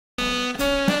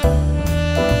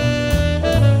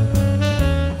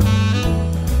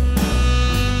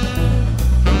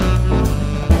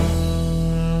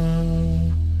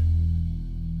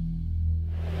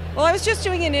was just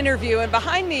doing an interview, and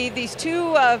behind me, these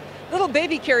two little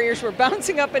baby carriers were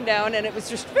bouncing up and down, and it was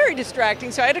just very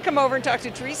distracting, so I had to come over and talk to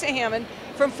Teresa Hammond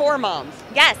from 4Moms.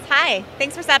 Yes, hi.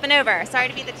 Thanks for stopping over. Sorry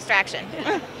to be the distraction.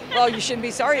 Well, you shouldn't be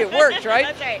sorry, it worked, right?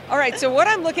 That's right. All right, so what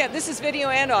I'm looking at, this is video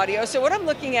and audio, so what I'm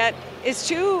looking at is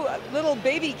two little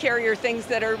baby carrier things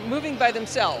that are moving by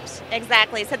themselves.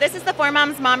 Exactly. So this is the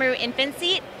 4Moms MamaRoo infant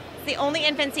seat. It's the only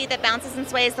infant seat that bounces and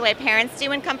sways the way parents do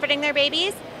when comforting their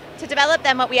babies. To develop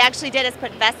them, what we actually did is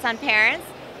put vests on parents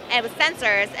and with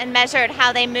sensors and measured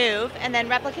how they move and then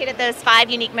replicated those 5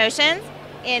 unique motions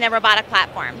in a robotic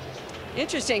platform.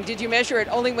 Interesting. Did you measure it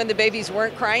only when the babies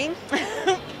weren't crying?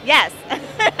 Yes.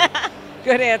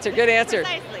 Good answer, good answer.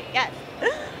 Precisely, yes.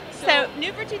 So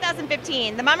new for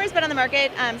 2015, the MamaRoo's been on the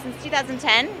market since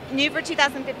 2010. New for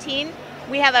 2015,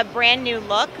 we have a brand new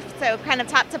look, so kind of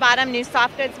top to bottom, new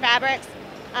soft goods fabrics,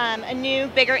 a new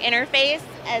bigger interface,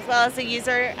 as well as a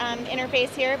user interface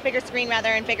here, bigger screen rather,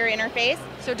 and bigger interface.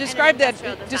 So describe that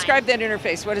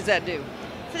interface. What does that do?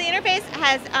 So the interface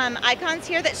has icons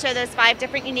here that show those 5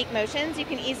 different unique motions. You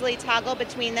can easily toggle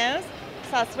between those.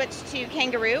 So I'll switch to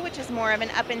kangaroo, which is more of an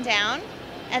up and down,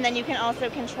 and then you can also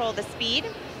control the speed.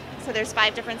 So there's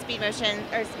 5 different speed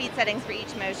settings for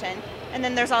each motion. And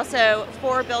then there's also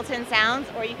 4 built-in sounds,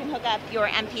 or you can hook up your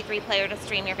MP3 player to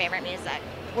stream your favorite music.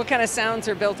 What kind of sounds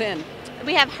are built in?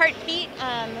 We have heartbeat,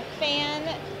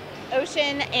 fan,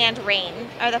 ocean, and rain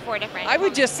are the 4 different. I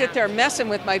would just sit there messing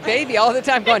with my baby all the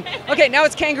time going, okay, now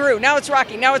it's kangaroo, now it's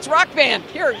rocking, now it's rock band,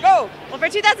 here, go. Well, for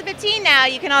 2015 now,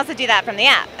 you can also do that from the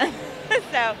app.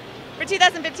 So for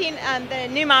 2015, the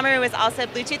new MamaRoo is also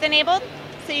Bluetooth enabled,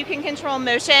 so you can control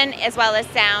motion as well as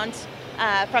sound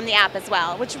from the app as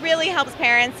well, which really helps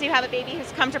parents who have a baby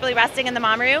who's comfortably resting in the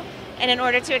MamaRoo. And in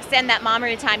order to extend that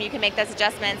MamaRoo time, you can make those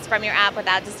adjustments from your app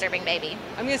without disturbing baby.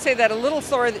 I'm going to say that a little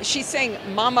slower. She's saying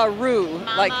MamaRoo.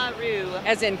 Like,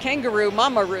 as in kangaroo,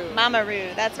 MamaRoo.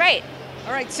 MamaRoo, that's right.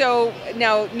 All right, so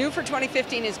now new for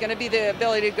 2015 is going to be the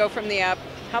ability to go from the app.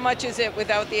 How much is it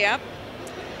without the app?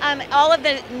 All of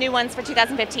the new ones for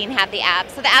 2015 have the app.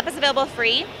 So the app is available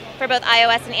free for both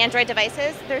iOS and Android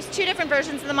devices. There's 2 different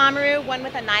versions of the MamaRoo, one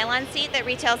with a nylon seat that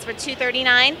retails for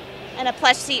 $239, and a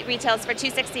plush seat retails for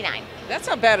 $269. That's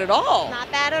not bad at all. Not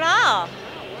bad at all.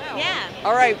 Oh, wow. Yeah.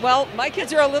 All right, well, my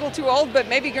kids are a little too old, but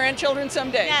maybe grandchildren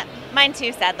someday. Yeah, mine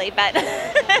too, sadly, but.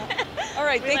 All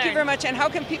right, thank you very much. And how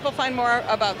can people find more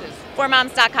about this?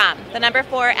 4moms.com, the number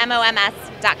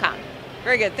 4moms.com.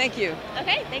 Very good, thank you.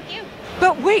 Okay, thank you.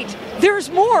 But wait,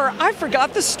 there's more. I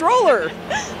forgot the stroller.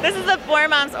 This is the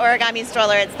 4Moms Origami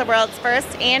stroller. It's the world's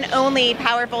first and only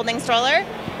power folding stroller.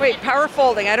 Wait, power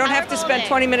folding. I don't Power have to spend folding.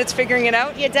 20 minutes figuring it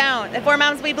out? You don't. At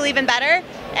 4Moms, we believe in better,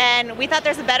 and we thought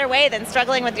there's a better way than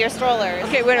struggling with your strollers.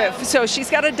 Okay, wait a minute. So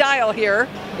she's got a dial here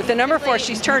with the number 4.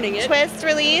 She's turning it. Twist,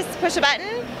 release, push a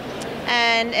button,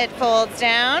 and it folds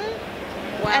down.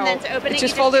 Wow. And then to open it it,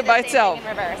 just you folded do by the same itself. thing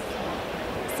in reverse.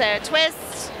 So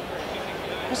twist,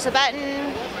 push the button,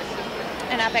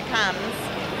 and up it comes.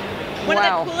 One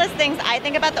of the coolest things I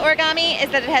think about the Origami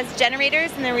is that it has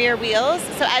generators in the rear wheels.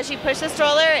 So as you push the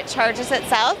stroller, it charges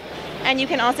itself. And you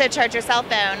can also charge your cell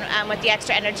phone with the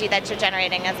extra energy that you're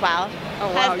generating as well.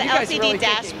 Oh, wow. It has the LCD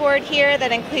dashboard here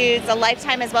that includes a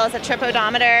lifetime as well as a trip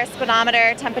odometer,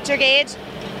 speedometer, temperature gauge,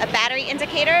 a battery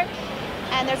indicator,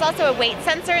 and there's also a weight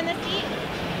sensor in the seat.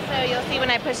 So you'll see when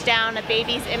I push down, a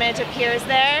baby's image appears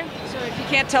there. So if you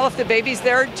can't tell if the baby's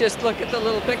there, just look at the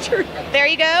little picture. There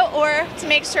you go. Or to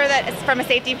make sure that it's from a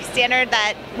safety standard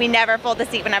that we never fold the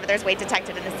seat whenever there's weight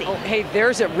detected in the seat. Oh, hey,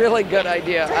 there's a really good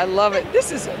idea. I love it.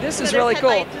 This is really cool.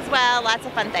 As well, lots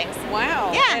of fun things.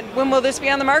 Wow. Yeah. And when will this be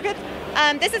on the market?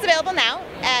 This is available now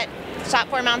at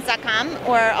shop4moms.com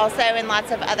or also in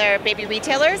lots of other baby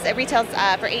retailers. It retails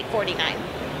for $8.49.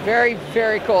 Very,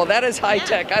 very cool. That is high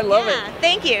tech. I love it.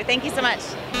 Thank you. Thank you so much.